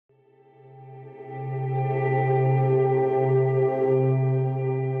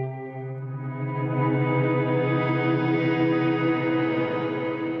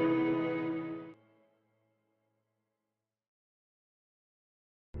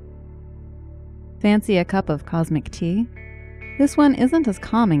Fancy a cup of cosmic tea? This one isn't as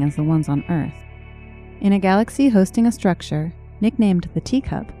calming as the ones on Earth. In a galaxy hosting a structure nicknamed the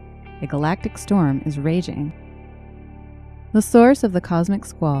Teacup, a galactic storm is raging. The source of the cosmic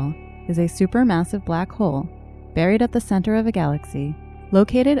squall is a supermassive black hole buried at the center of a galaxy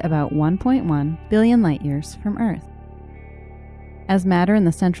located about 1.1 billion light-years from Earth. As matter in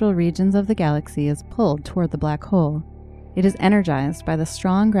the central regions of the galaxy is pulled toward the black hole, it is energized by the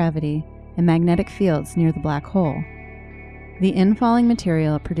strong gravity and magnetic fields near the black hole. The infalling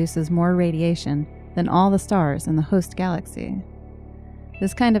material produces more radiation than all the stars in the host galaxy.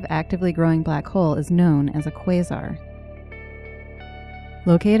 This kind of actively growing black hole is known as a quasar.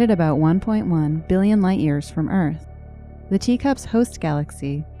 Located about 1.1 billion light-years from Earth, the Teacup's host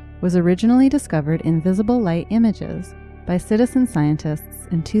galaxy was originally discovered in visible light images by citizen scientists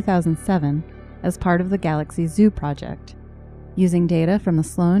in 2007 as part of the Galaxy Zoo project, using data from the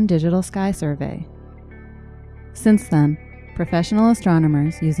Sloan Digital Sky Survey. Since then, professional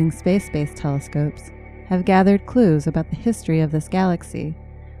astronomers using space-based telescopes have gathered clues about the history of this galaxy,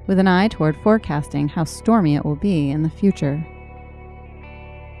 with an eye toward forecasting how stormy it will be in the future.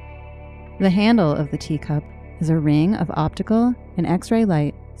 The handle of the Teacup is a ring of optical and X-ray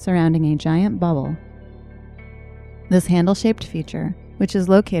light surrounding a giant bubble. This handle-shaped feature, which is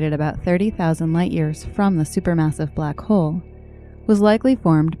located about 30,000 light-years from the supermassive black hole, was likely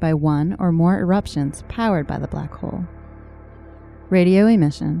formed by one or more eruptions powered by the black hole. Radio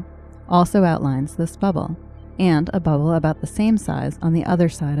emission also outlines this bubble, and a bubble about the same size on the other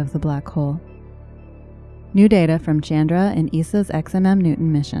side of the black hole. New data from Chandra and ESA's XMM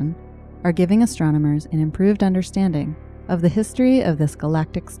Newton mission are giving astronomers an improved understanding of the history of this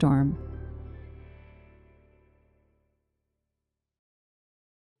galactic storm.